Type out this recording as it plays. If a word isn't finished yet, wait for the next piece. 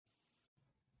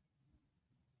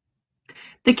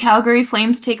The Calgary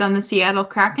Flames take on the Seattle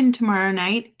Kraken tomorrow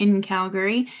night in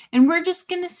Calgary, and we're just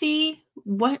going to see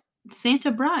what Santa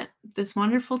brought this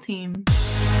wonderful team.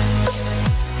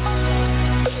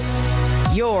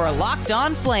 You're Locked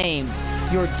On Flames,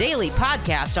 your daily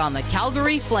podcast on the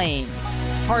Calgary Flames.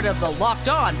 Part of the Locked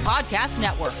On Podcast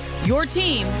Network, your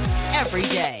team every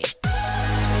day.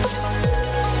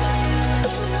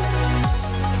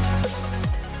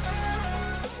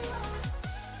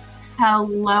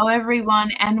 Hello, everyone,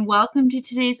 and welcome to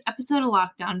today's episode of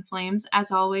Locked On Flames.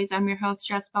 As always, I'm your host,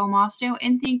 Jess Belmosto,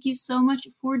 and thank you so much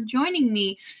for joining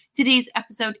me. Today's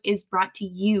episode is brought to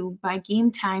you by Game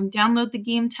Time. Download the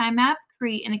Game Time app,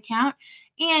 create an account,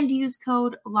 and use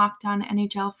code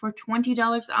LOCKEDONNHL for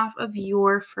 $20 off of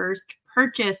your first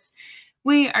purchase.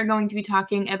 We are going to be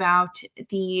talking about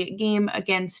the game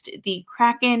against the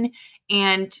Kraken,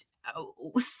 and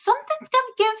something's got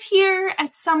to give here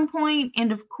at some point.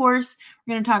 And of course,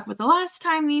 we're going to talk about the last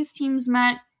time these teams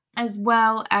met, as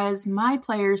well as my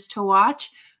players to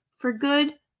watch for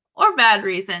good or bad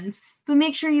reasons. But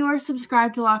make sure you are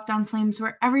subscribed to Locked On Flames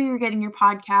wherever you're getting your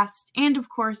podcasts, and of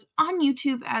course on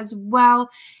YouTube as well.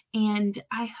 And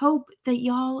I hope that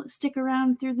y'all stick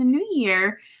around through the new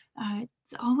year.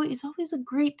 It's always a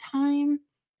great time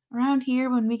around here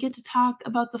when we get to talk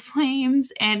about the Flames,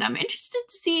 and I'm interested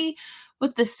to see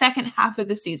what the second half of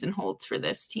the season holds for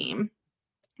this team.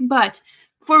 But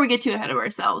before we get too ahead of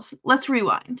ourselves, let's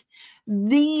rewind.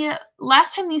 The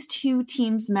last time these two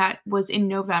teams met was in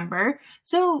November,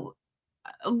 so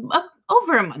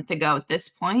over a month ago at this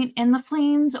point, and the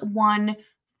Flames won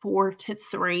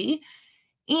 4-3.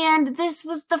 And this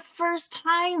was the first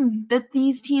time that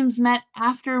these teams met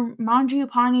after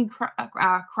Mangiapane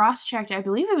cross-checked, I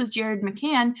believe it was Jared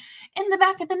McCann, in the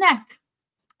back of the neck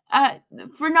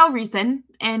for no reason.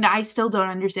 And I still don't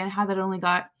understand how that only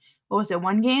got,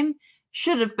 one game?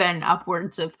 Should have been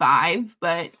upwards of 5.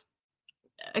 But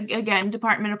again,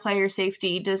 Department of Player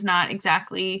Safety does not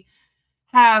exactly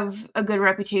have a good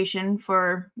reputation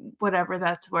for whatever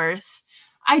that's worth.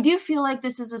 I do feel like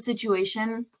this is a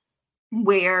situation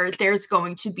where there's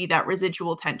going to be that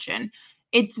residual tension.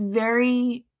 It's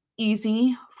very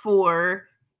easy for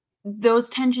those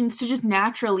tensions to just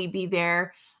naturally be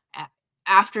there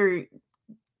after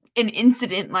an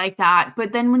incident like that.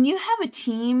 But then when you have a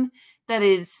team that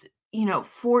is,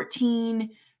 14,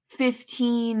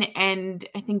 15, and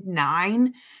I think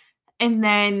 9, and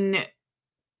then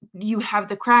you have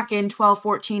the Kraken 12,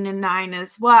 14, and 9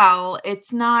 as well,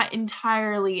 it's not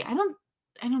entirely, I don't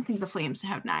think the Flames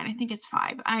have 9. I think it's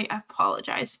 5. I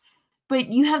apologize.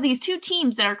 But you have these two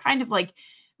teams that are kind of like,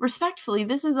 respectfully,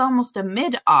 this is almost a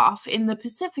mid-off in the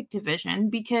Pacific Division,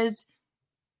 because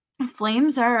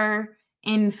Flames are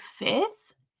in 5th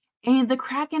and the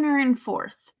Kraken are in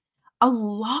 4th. A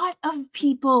lot of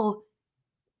people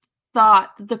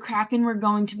thought the Kraken were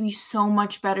going to be so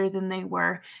much better than they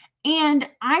were. And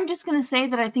I'm just going to say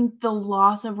that I think the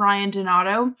loss of Ryan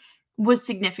Donato was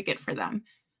significant for them.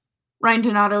 Ryan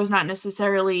Donato is not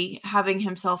necessarily having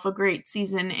himself a great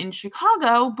season in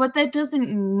Chicago, but that doesn't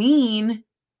mean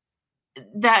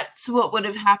that's what would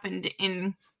have happened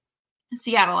in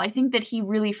Seattle. I think that he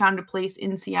really found a place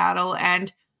in Seattle,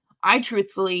 and I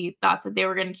truthfully thought that they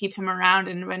were going to keep him around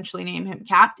and eventually name him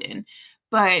captain.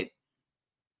 But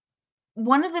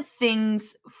one of the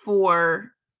things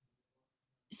for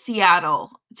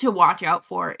Seattle to watch out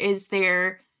for is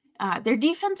their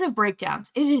defensive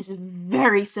breakdowns. It is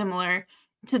very similar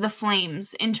to the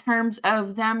Flames in terms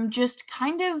of them just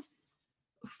kind of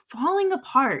falling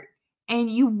apart, and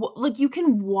you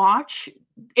can watch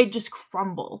it just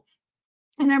crumble.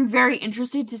 And I'm very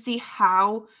interested to see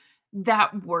how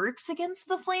that works against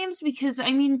the Flames, because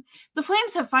the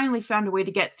Flames have finally found a way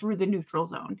to get through the neutral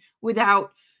zone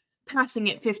without passing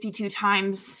it 52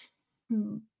 times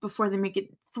before they make it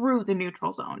through the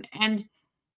neutral zone. And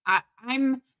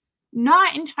I'm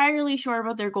not entirely sure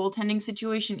about their goaltending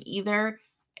situation either.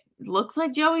 It looks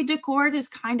like Joey Daccord has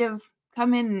kind of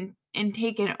come in and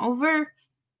taken over.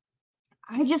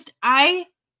 I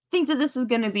think that this is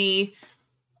going to be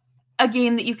a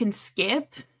game that you can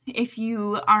skip if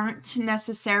you aren't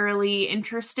necessarily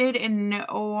interested in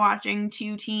watching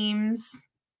two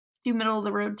middle of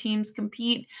the road teams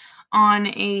compete on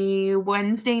a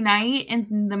Wednesday night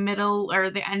in the middle or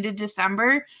the end of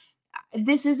December.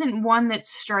 This isn't one that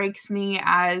strikes me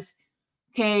as,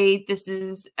 okay, this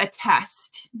is a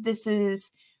test. This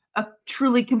is a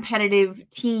truly competitive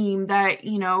team that,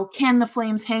 can the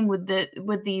Flames hang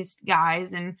with these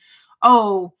guys? And,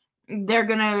 they're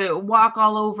going to walk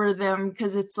all over them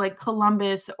because it's like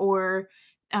Columbus or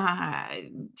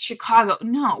Chicago.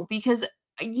 No, because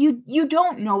you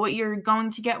don't know what you're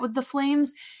going to get with the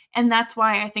Flames, and that's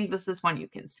why I think this is one you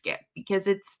can skip, because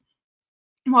it's,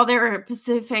 while they're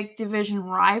Pacific Division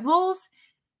rivals,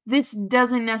 this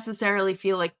doesn't necessarily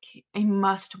feel like a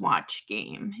must-watch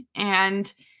game,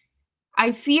 and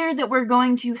I fear that we're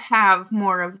going to have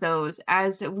more of those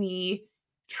as we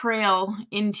trail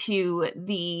into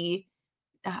the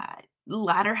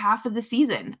latter half of the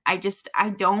season. I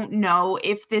don't know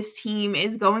if this team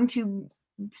is going to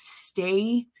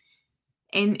stay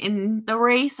in the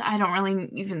race. I don't really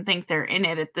even think they're in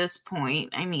it at this point.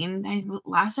 I mean,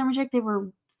 last time I checked, they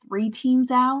were 3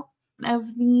 teams out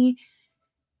of the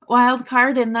wild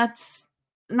card, and that's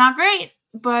not great.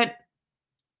 But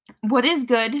what is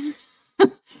good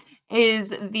is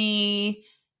the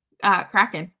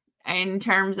Kraken. In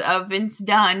terms of Vince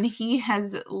Dunn, he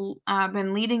has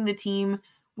been leading the team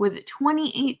with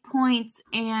 28 points,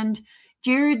 and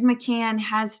Jared McCann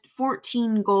has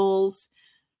 14 goals.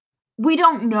 We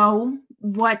don't know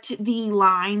what the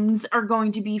lines are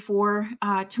going to be for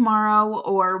tomorrow,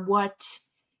 or what,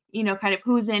 kind of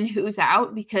who's in, who's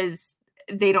out, because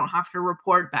they don't have to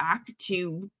report back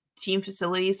to team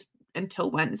facilities until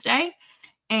Wednesday.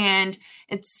 And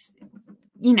it's,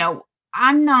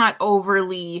 I'm not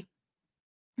overly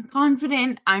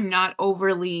confident. I'm not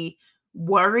overly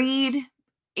worried.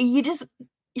 You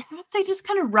have to just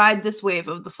kind of ride this wave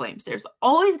of the Flames. There's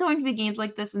always going to be games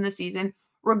like this in the season,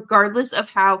 regardless of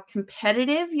how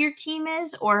competitive your team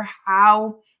is or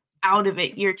how out of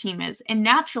it your team is. And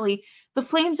naturally, the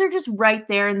Flames are just right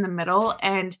there in the middle.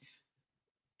 And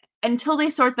until they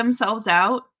sort themselves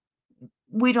out,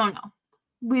 we don't know.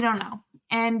 We don't know.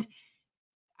 And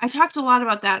I talked a lot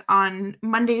about that on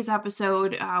Monday's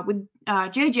episode with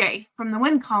JJ from the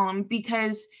Win Column,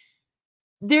 because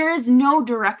there is no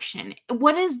direction.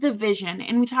 What is the vision?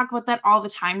 And we talk about that all the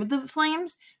time with the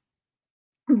Flames,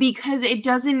 because it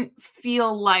doesn't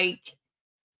feel like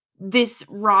this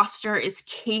roster is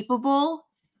capable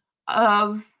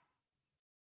of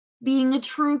being a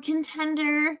true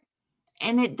contender.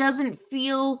 And it doesn't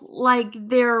feel like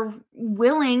they're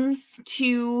willing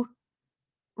to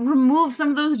remove some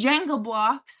of those Jenga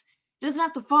blocks. It doesn't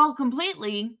have to fall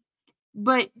completely,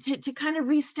 but to kind of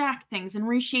restack things and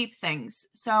reshape things.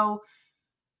 So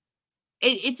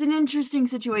it's an interesting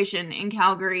situation in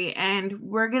Calgary, and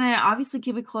we're going to obviously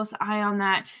keep a close eye on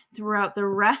that throughout the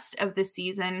rest of the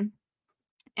season.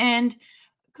 And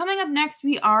coming up next,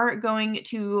 we are going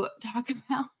to talk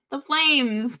about the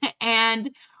Flames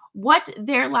and what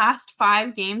their last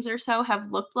 5 games or so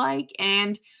have looked like,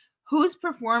 and who's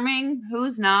performing,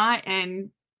 who's not, and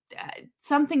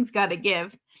something's got to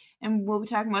give. And we'll be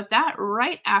talking about that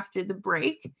right after the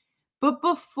break. But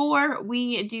before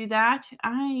we do that,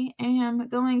 I am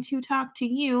going to talk to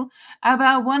you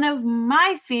about one of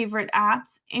my favorite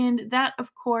apps, and that,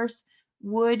 of course,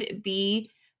 would be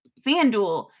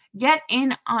FanDuel. Get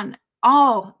in on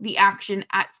all the action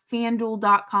at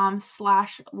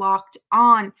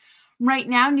FanDuel.com/locked-on. Right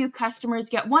now, new customers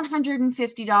get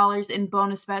 $150 in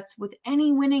bonus bets with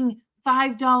any winning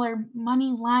 $5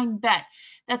 money line bet.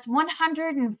 That's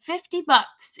 $150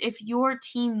 if your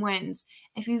team wins.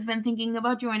 If you've been thinking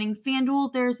about joining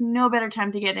FanDuel, there's no better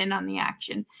time to get in on the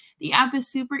action. The app is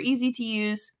super easy to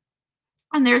use,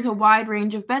 and there's a wide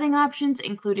range of betting options,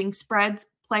 including spreads,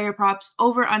 player props,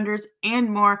 over-unders,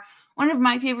 and more. One of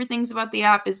my favorite things about the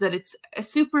app is that it's a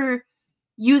super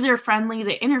user-friendly.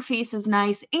 The interface is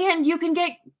nice, and you can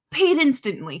get paid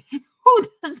instantly. Who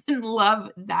doesn't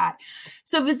love that?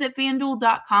 So visit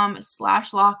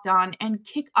FanDuel.com/locked-on and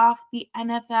kick off the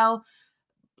NFL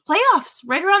playoffs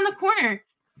right around the corner.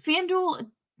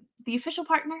 FanDuel, the official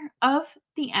partner of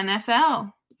the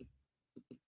NFL.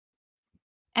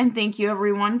 And thank you,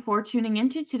 everyone, for tuning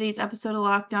into today's episode of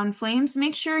Locked On Flames.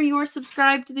 Make sure you are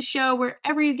subscribed to the show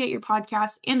wherever you get your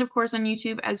podcasts, and, of course, on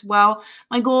YouTube as well.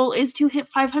 My goal is to hit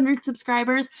 500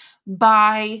 subscribers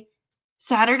by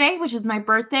Saturday, which is my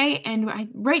birthday. And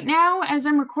right now, as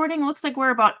I'm recording, it looks like we're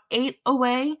about 8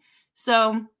 away.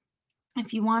 So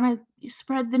if you want to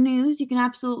spread the news, you can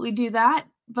absolutely do that.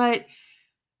 But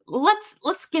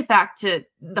let's get back to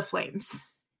the Flames,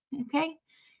 okay?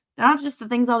 They're not just the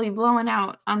things I'll be blowing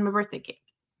out on my birthday cake.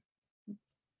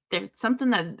 They're something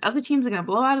that other teams are going to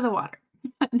blow out of the water.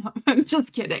 No, I'm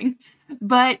just kidding.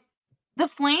 But the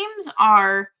Flames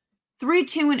are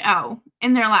 3-2-0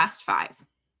 in their last 5.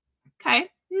 Okay,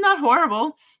 not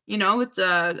horrible. It's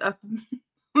a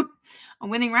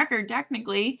winning record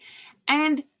technically.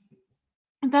 And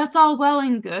that's all well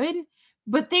and good,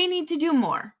 but they need to do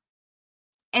more.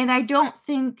 And I don't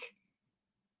think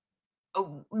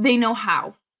they know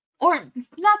how. or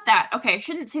not that. Okay, I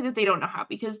shouldn't say that they don't know how,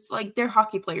 because like they're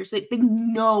hockey players. They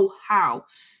know how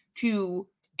to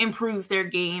improve their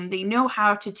game. They know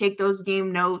how to take those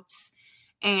game notes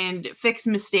and fix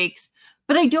mistakes.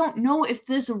 But I don't know if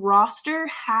this roster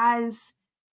has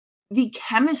the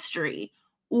chemistry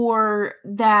or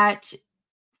that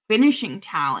finishing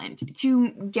talent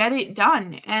to get it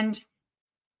done. And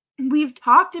we've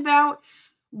talked about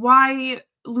why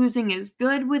losing is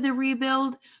good with a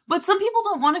rebuild, but some people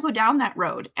don't want to go down that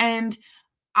road. And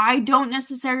I don't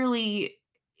necessarily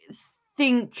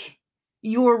think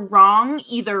you're wrong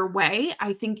either way.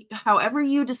 I think however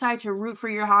you decide to root for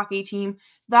your hockey team,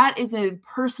 that is a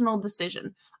personal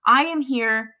decision. I am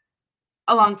here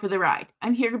along for the ride.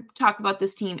 I'm here to talk about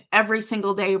this team every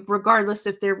single day, regardless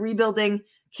if they're rebuilding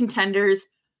contenders,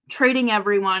 trading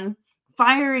everyone,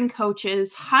 firing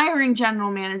coaches, hiring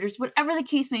general managers, whatever the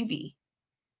case may be.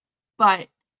 But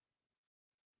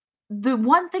the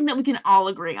one thing that we can all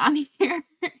agree on here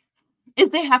is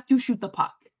they have to shoot the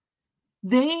puck.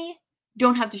 They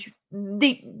don't have to shoot.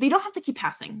 They don't have to keep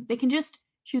passing. They can just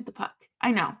shoot the puck.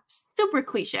 I know, super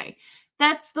cliche.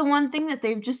 That's the one thing that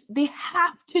they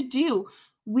have to do.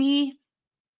 We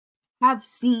have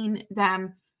seen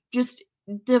them just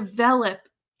develop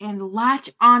and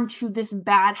latch onto this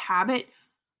bad habit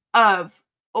of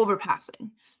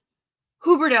overpassing.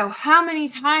 Huberdeau, how many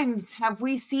times have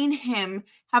we seen him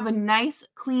have a nice,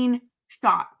 clean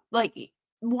shot, like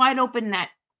wide open net,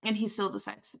 and he still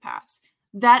decides to pass?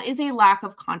 That is a lack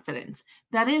of confidence.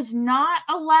 That is not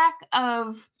a lack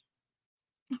of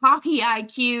hockey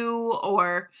IQ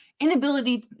or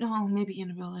inability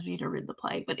to read the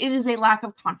play, but it is a lack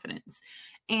of confidence.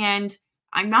 And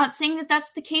I'm not saying that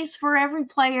that's the case for every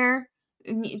player.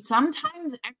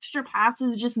 Sometimes extra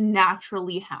passes just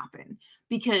naturally happen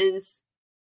because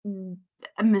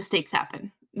mistakes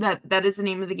happen. That is the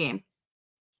name of the game.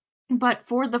 But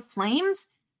for the Flames,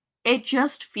 it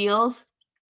just feels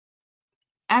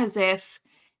as if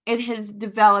it has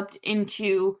developed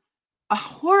into a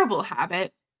horrible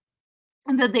habit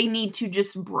that they need to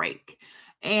just break.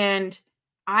 And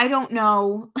I don't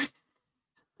know.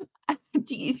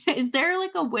 Is there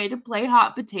like a way to play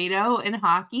hot potato in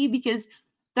hockey? Because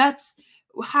that's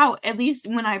how, at least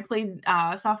when I played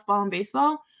softball and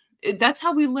baseball, that's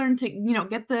how we learned to,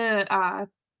 get the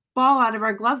ball out of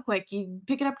our glove quick. You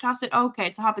pick it up, toss it. Okay,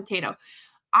 it's a hot potato.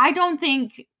 I don't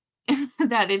think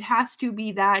that it has to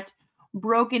be that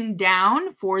broken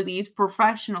down for these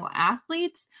professional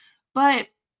athletes, but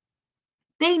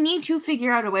they need to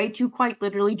figure out a way to quite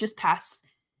literally just pass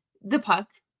the puck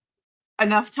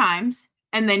enough times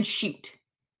and then shoot.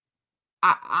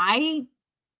 I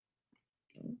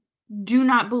do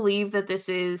not believe that this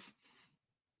is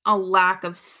a lack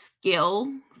of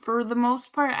skill for the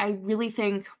most part. I really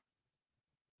think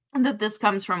that this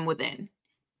comes from within.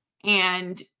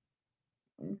 And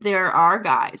there are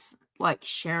guys like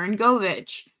Sharon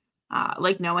Govich,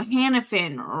 like Noah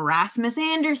Hannafin, Rasmus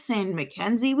Anderson,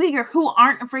 Mackenzie Weegar, who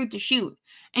aren't afraid to shoot.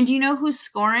 And do you know who's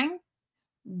scoring?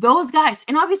 Those guys.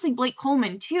 And obviously Blake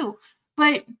Coleman too.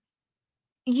 But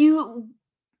you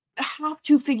have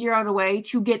to figure out a way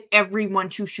to get everyone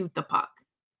to shoot the puck.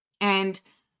 And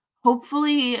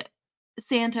hopefully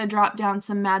Santa dropped down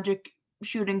some magic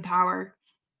shooting power.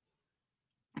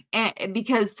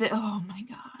 Because, oh my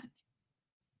God,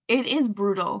 it is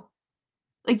brutal.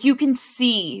 Like, you can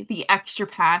see the extra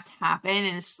pass happen,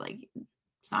 and it's like,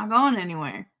 it's not going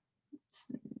anywhere. It's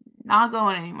not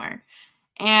going anywhere.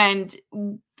 And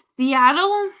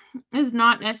Seattle is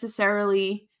not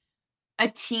necessarily a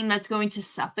team that's going to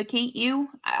suffocate you.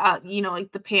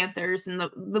 Like the Panthers and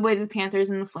the way the Panthers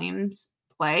and the Flames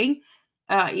play,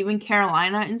 even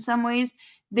Carolina in some ways,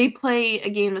 they play a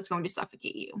game that's going to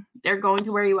suffocate you. They're going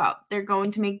to wear you out. They're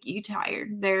going to make you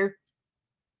tired. Their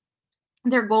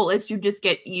goal is to just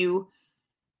get you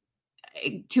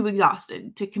too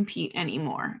exhausted to compete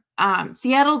anymore.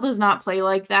 Seattle does not play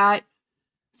like that.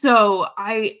 So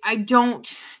I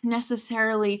don't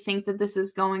necessarily think that this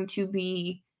is going to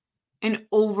be an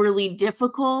overly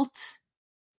difficult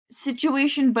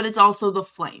situation, but it's also the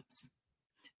Flames.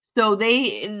 So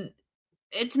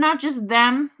it's not just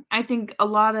them. I think a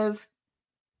lot of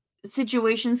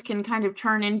situations can kind of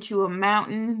turn into a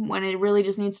mountain when it really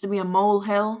just needs to be a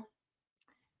molehill.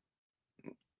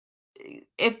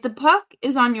 If the puck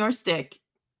is on your stick,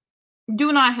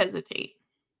 do not hesitate.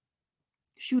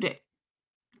 Shoot it.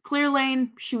 Clear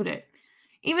lane, shoot it.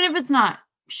 Even if it's not,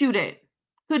 shoot it.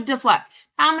 Could deflect.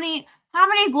 How many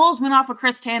goals went off of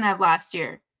Chris Tanev last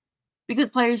year? Because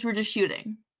players were just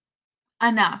shooting.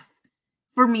 Enough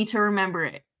for me to remember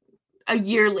it a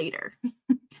year later.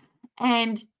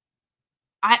 And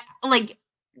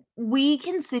we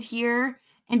can sit here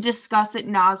and discuss ad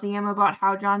nauseum about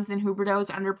how Jonathan Huberdeau is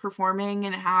underperforming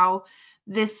and how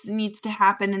this needs to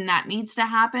happen and that needs to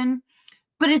happen.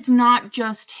 But it's not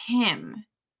just him.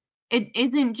 It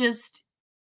isn't just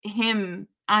him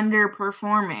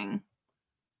underperforming.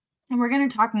 And we're going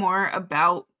to talk more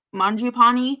about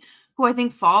Mangiapane, who I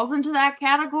think falls into that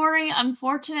category,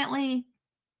 unfortunately,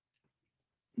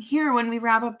 here when we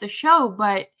wrap up the show.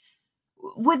 But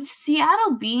with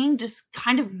Seattle being just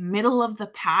kind of middle of the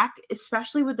pack,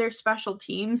 especially with their special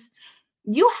teams,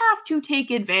 you have to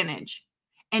take advantage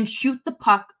and shoot the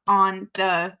puck on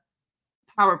the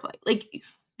power play. Like,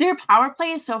 their power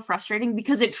play is so frustrating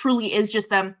because it truly is just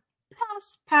them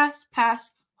pass, pass,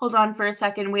 pass. Hold on for a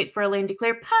second, wait for a lane to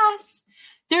clear, pass.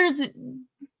 There's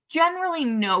generally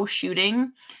no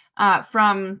shooting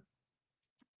from,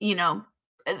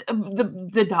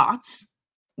 the dots.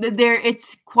 There,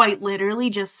 it's quite literally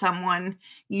just someone,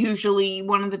 usually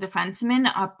one of the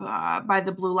defensemen, up by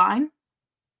the blue line,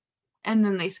 and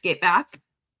then they skate back,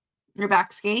 or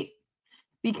back skate,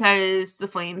 because the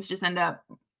Flames just end up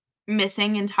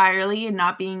missing entirely and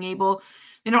not being able.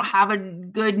 They don't have a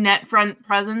good net front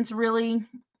presence really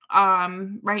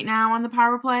right now on the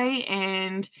power play,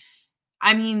 and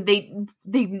I mean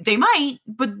they might,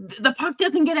 but the puck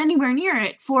doesn't get anywhere near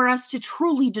it for us to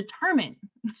truly determine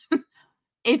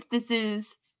if this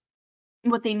is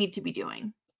what they need to be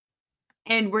doing.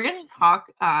 And we're going to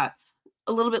talk a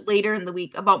little bit later in the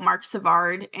week about Marc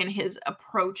Savard and his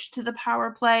approach to the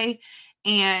power play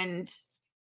and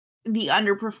the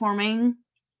underperforming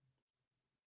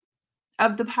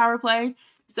of the power play.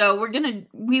 So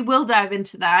we will dive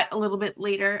into that a little bit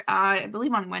later, I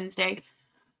believe on Wednesday.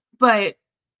 But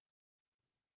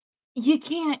you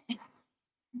can't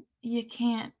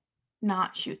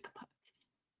not shoot the puck.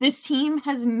 This team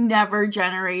has never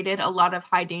generated a lot of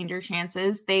high danger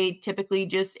chances. They typically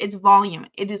it's volume.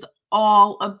 It is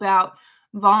all about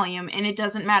volume, and it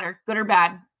doesn't matter, good or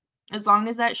bad. As long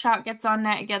as that shot gets on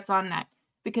net, it gets on net.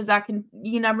 Because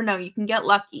you never know, you can get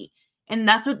lucky. And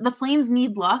that's what the Flames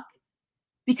need, luck,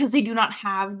 because they do not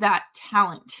have that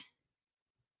talent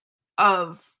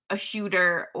of a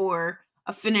shooter or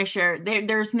a finisher.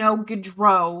 There's no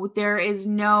Gaudreau. There is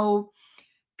no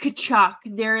Tkachuk.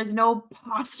 There is no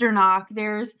Pastrnak.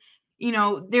 There's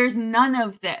none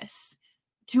of this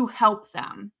to help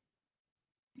them.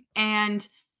 And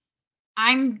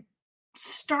I'm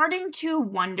starting to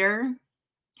wonder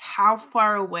how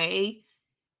far away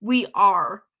we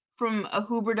are from a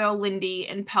Huberdeau, Lindy,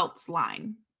 and Peltz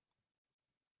line.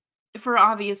 For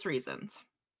obvious reasons.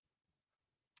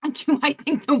 Do I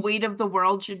think the weight of the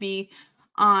world should be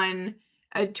on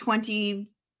a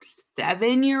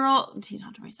 27-year-old, he's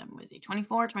not 27, was he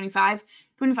 24,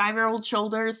 25-year-old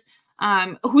shoulders,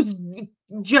 who's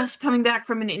just coming back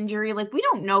from an injury? Like, we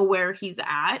don't know where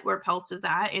Peltz is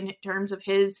at in terms of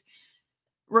his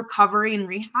recovery and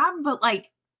rehab, but like,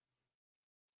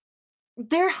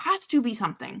 there has to be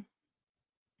something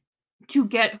to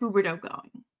get Huberdeau going.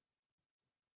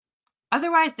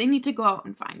 Otherwise, they need to go out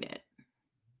and find it.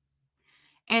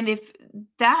 And if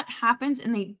that happens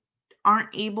and they aren't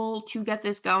able to get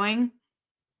this going,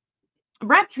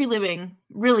 Brad Treliving,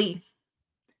 really,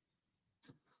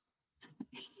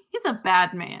 he's a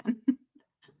bad man.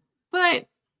 But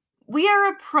we are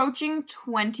approaching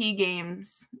 20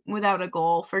 games without a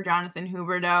goal for Jonathan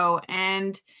Huberdeau,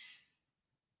 and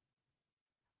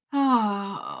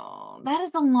that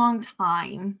is a long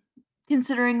time,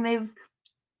 considering they've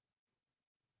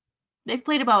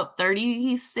played about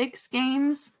 36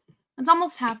 games. It's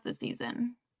almost half the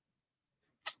season.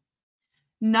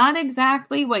 Not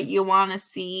exactly what you want to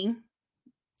see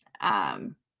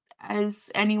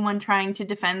as anyone trying to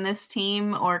defend this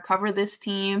team or cover this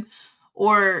team,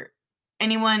 or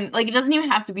anyone, like, it doesn't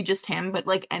even have to be just him, but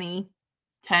like any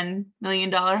 $10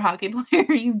 million hockey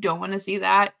player, you don't want to see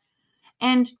that.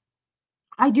 And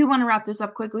I do want to wrap this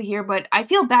up quickly here, but I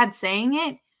feel bad saying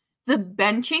it. The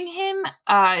benching him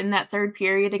in that third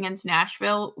period against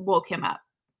Nashville woke him up.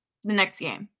 The next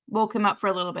game woke him up for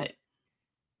a little bit.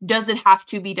 Does it have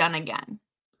to be done again?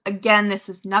 Again, this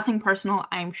is nothing personal.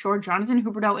 I'm sure Jonathan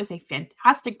Huberdeau is a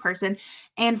fantastic person.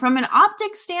 And from an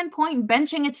optics standpoint,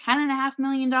 benching a $10.5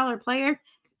 million player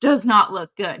does not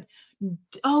look good.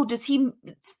 Oh, did he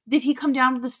come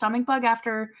down with the stomach bug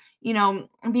after,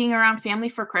 being around family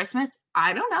for Christmas?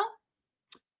 I don't know.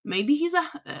 Maybe he's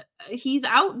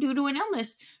out due to an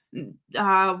illness.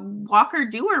 Walker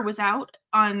Duehr was out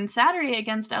on Saturday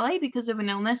against LA because of an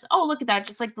illness. Oh, look at that.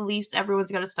 Just like the Leafs, everyone's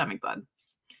got a stomach bug.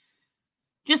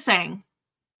 Just saying.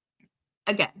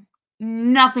 Again,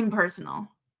 nothing personal.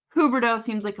 Huberdeau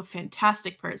seems like a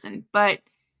fantastic person, but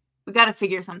We got to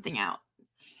figure something out.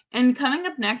 And coming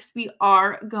up next, we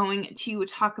are going to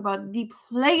talk about the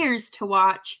players to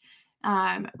watch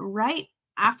right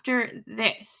after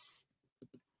this.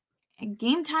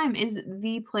 Game Time is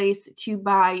the place to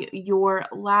buy your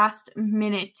last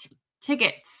minute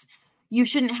tickets. You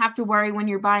shouldn't have to worry when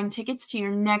you're buying tickets to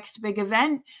your next big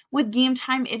event. With Game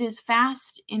Time, it is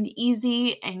fast and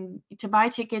easy and to buy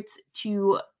tickets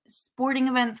to sporting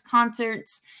events,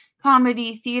 concerts,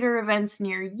 comedy, theater events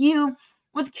near you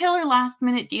with killer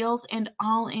last-minute deals and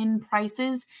all-in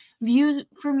prices, views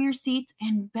from your seats,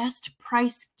 and best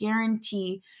price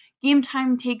guarantee. Game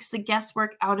Time takes the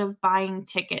guesswork out of buying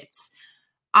tickets.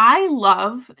 I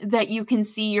love that you can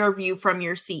see your view from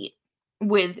your seat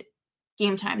with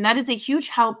Game Time. That is a huge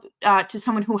help to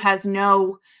someone who has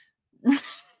no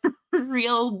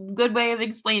real good way of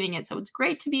explaining it. So it's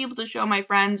great to be able to show my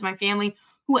friends, my family,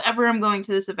 whoever I'm going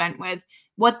to this event with,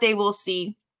 what they will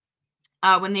see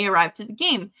when they arrive to the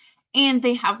game. And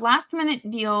they have last minute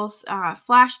deals,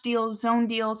 flash deals, zone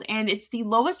deals, and it's the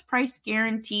lowest price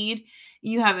guaranteed.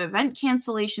 You have event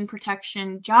cancellation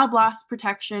protection, job loss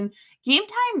protection. Game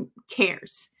Time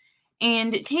cares.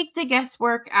 And take the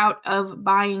guesswork out of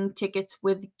buying tickets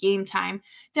with Game Time.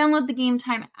 Download the Game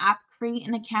Time app, create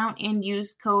an account, and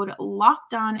use code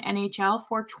LOCKEDONNHL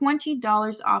for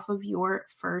 $20 off of your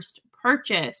first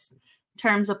purchase.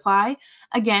 Terms apply.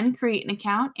 Again, create an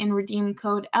account and redeem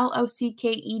code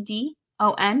LOCKEDONNHL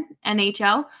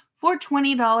for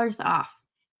 $20 off.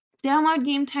 Download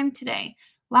Game Time today.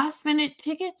 Last minute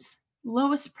tickets,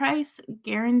 lowest price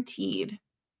guaranteed.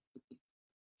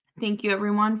 Thank you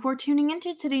everyone for tuning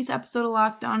into today's episode of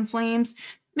Locked On Flames.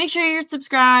 Make sure you're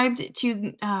subscribed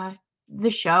to the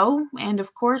show and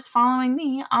of course following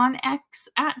me on X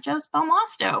at Jess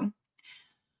Belmosto.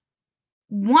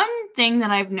 One thing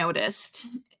that I've noticed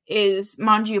is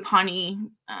Mangiapane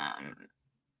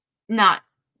not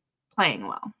playing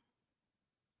well.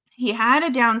 He had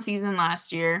a down season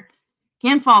last year.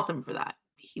 Can't fault him for that.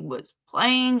 He was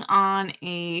playing on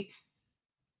a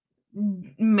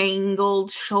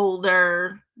mangled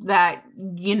shoulder that,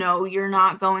 you're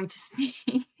not going to see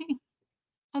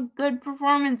a good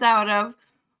performance out of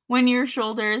when your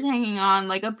shoulder is hanging on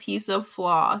like a piece of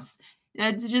floss.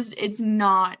 You're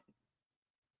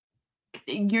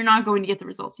not going to get the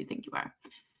results you think you are.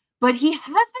 But he has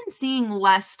been seeing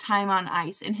less time on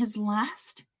ice. In his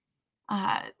last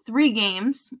 3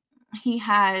 games, he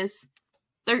has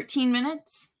 13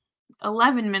 minutes,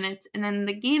 11 minutes, and then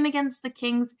the game against the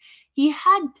Kings, he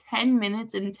had 10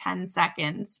 minutes and 10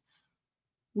 seconds.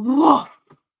 Whoa!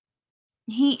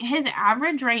 His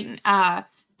average time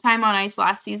on ice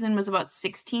last season was about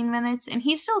 16 minutes, and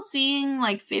he's still seeing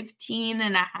like 15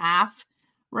 and a half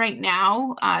right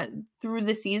now through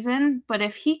the season. But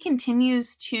if he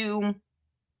continues to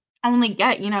only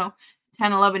get,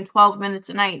 10, 11, 12 minutes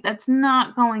a night, that's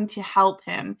not going to help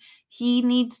him. He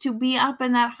needs to be up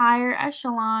in that higher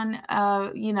echelon,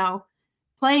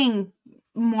 playing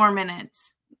more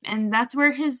minutes. And that's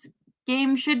where his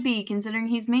game should be, considering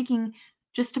he's making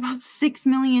just about $6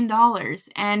 million.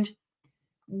 And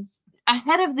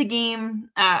ahead of the game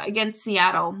against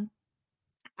Seattle,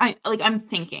 I'm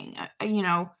thinking,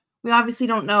 we obviously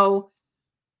don't know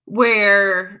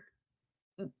where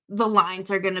the lines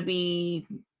are going to be,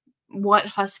 what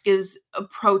Huska's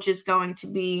approach is going to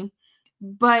be,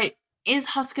 but is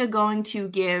Huska going to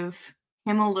give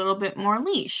him a little bit more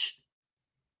leash?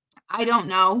 I don't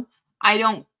know. I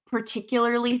don't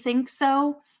particularly think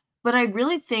so, but I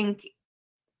really think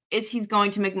he's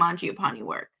going to make Mangiapane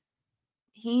work.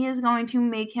 He is going to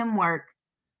make him work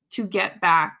to get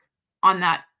back on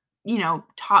that,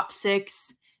 top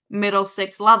 6, middle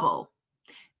 6 level,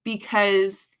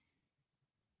 because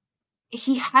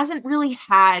he hasn't really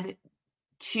had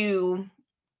to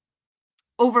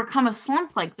overcome a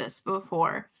slump like this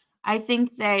before. I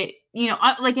think that,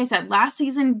 like I said, last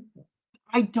season,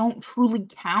 I don't truly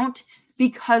count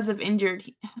because of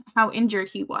how injured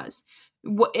he was.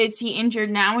 Is he injured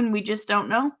now and we just don't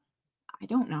know? I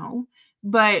don't know.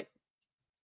 But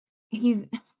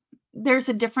there's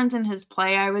a difference in his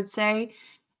play, I would say,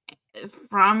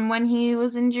 from when he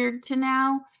was injured to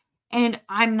now, and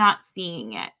I'm not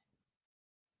seeing it.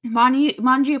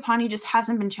 Mangiapane just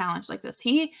hasn't been challenged like this.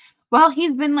 He's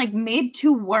been like made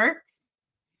to work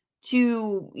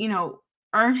to,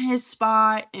 earn his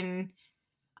spot and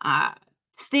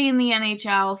stay in the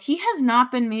NHL. He has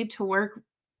not been made to work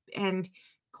and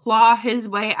claw his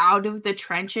way out of the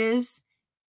trenches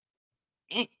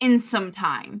in some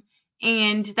time.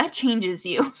 And that changes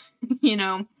you.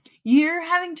 You're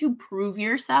having to prove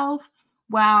yourself,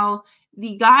 while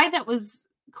the guy that was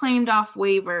claimed off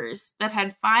waivers that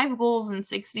had 5 goals in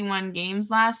 61 games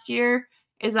last year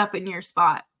is up in your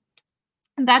spot.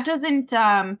 That doesn't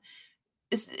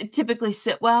typically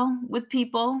sit well with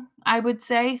people, I would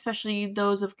say, especially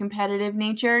those of competitive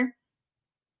nature.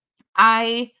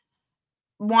 I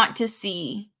want to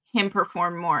see him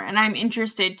perform more, and I'm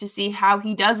interested to see how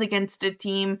he does against a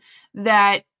team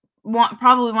that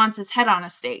probably wants his head on a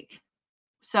stake.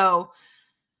 So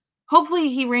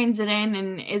hopefully he reins it in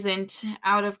and isn't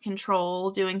out of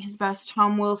control doing his best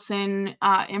Tom Wilson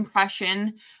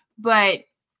impression, but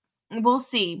we'll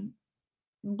see.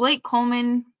 Blake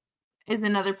Coleman is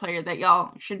another player that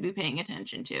y'all should be paying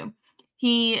attention to.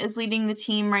 He is leading the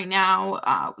team right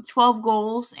now with 12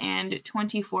 goals and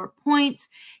 24 points.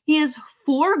 He has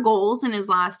 4 goals in his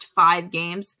last 5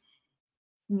 games.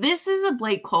 This is a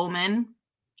Blake Coleman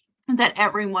that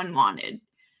everyone wanted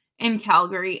in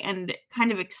Calgary and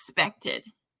kind of expected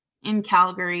in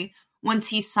Calgary once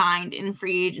he signed in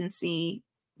free agency.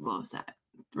 What was that?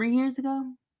 3 years ago?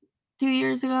 2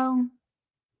 years ago?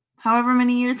 However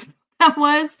many years that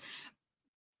was.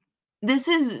 This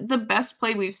is the best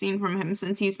play we've seen from him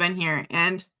since he's been here,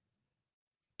 and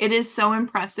it is so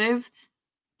impressive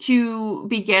to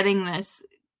be getting this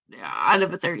out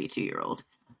of a 32-year-old.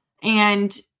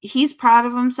 And he's proud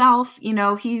of himself. You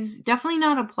know, he's definitely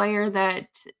not a player that,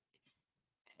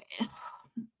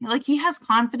 like, he has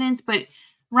confidence, but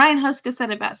Ryan Huska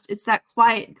said it best. It's that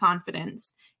quiet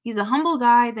confidence. He's a humble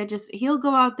guy that he'll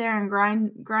go out there and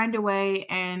grind away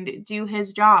and do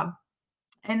his job.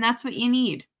 And that's what you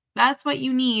need. That's what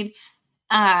you need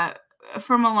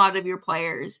from a lot of your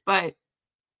players. But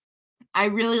I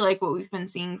really like what we've been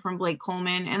seeing from Blake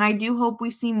Coleman, and I do hope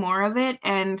we see more of it.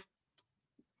 And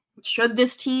should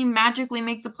this team magically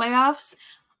make the playoffs,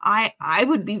 I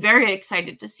would be very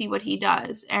excited to see what he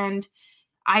does. And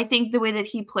I think the way that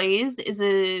he plays is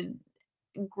a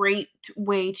great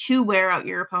way to wear out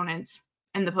your opponents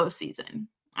in the postseason.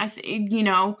 I think,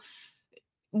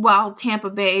 while Tampa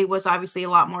Bay was obviously a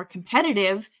lot more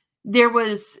competitive, there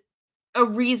was a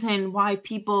reason why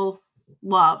people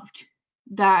loved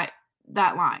that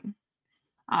line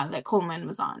that Coleman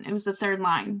was on. It was the third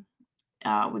line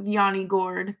with Yanni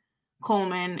Gourde,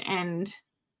 Coleman, and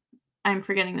I'm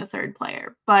forgetting the third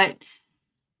player, but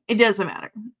it doesn't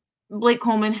matter. Blake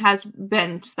Coleman has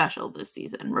been special this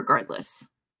season, regardless.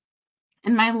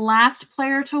 And my last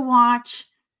player to watch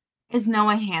is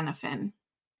Noah Hanifin.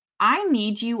 I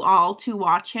need you all to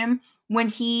watch him when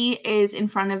he is in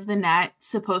front of the net,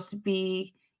 supposed to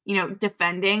be,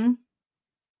 defending.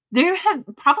 There have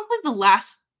probably the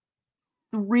last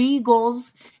 3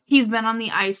 goals he's been on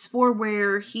the ice for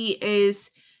where he is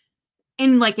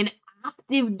in like an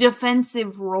active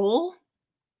defensive role.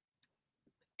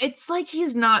 It's like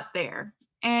he's not there.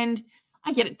 And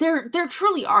I get it. There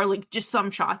truly are like just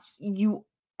some shots you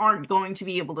aren't going to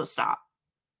be able to stop.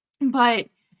 But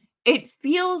it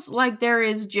feels like there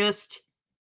is just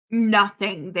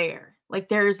nothing there. Like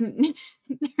there's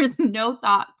no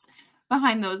thoughts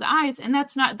behind those eyes. And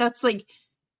that's like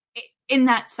in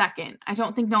that second. I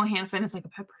don't think Noah Hanifin is like a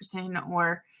pet person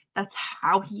or that's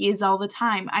how he is all the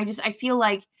time. I feel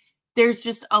like there's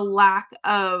just a lack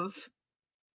of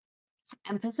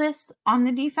emphasis on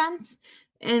the defense,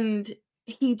 and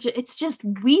it's just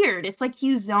weird. It's like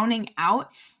he's zoning out.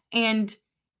 And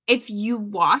if you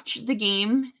watch the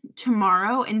game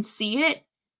tomorrow and see it,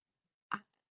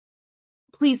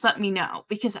 please let me know,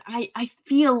 because I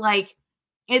feel like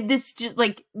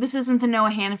this isn't the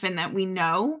Noah Hanifin that we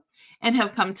know and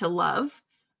have come to love.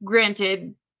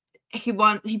 Granted, he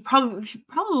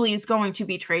probably is going to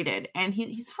be traded, and he's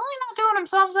really not doing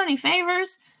himself any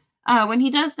favors when he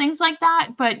does things like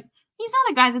that. But he's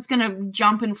not a guy that's going to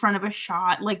jump in front of a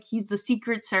shot like he's the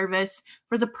Secret Service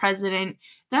for the president.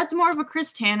 That's more of a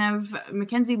Chris Tanev,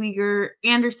 Mackenzie Weegar,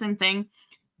 Anderson thing.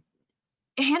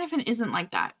 Hanifin isn't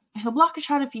like that. He'll block a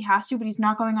shot if he has to, but he's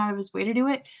not going out of his way to do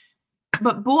it.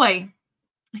 But boy,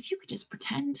 if you could just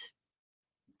pretend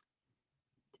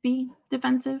to be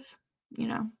defensive,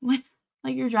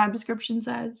 like your job description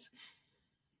says.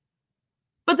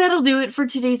 But that'll do it for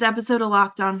today's episode of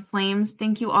Locked On Flames.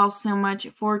 Thank you all so much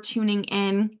for tuning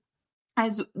in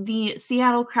as the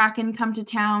Seattle Kraken come to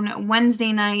town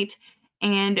Wednesday night,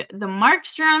 and the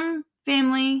Markstrom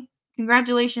family,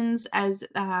 congratulations, as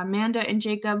Amanda and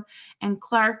Jacob and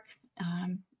Clark,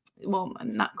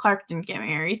 not Clark didn't get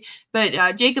married,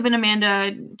 but Jacob and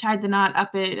Amanda tied the knot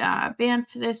up at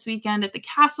Banff this weekend at the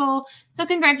Castle. So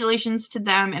congratulations to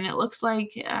them. And it looks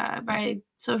like by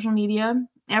social media,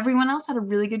 everyone else had a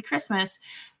really good Christmas.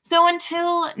 So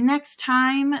until next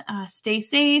time, stay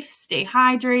safe, stay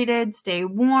hydrated, stay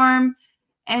warm,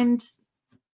 and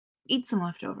eat some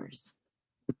leftovers.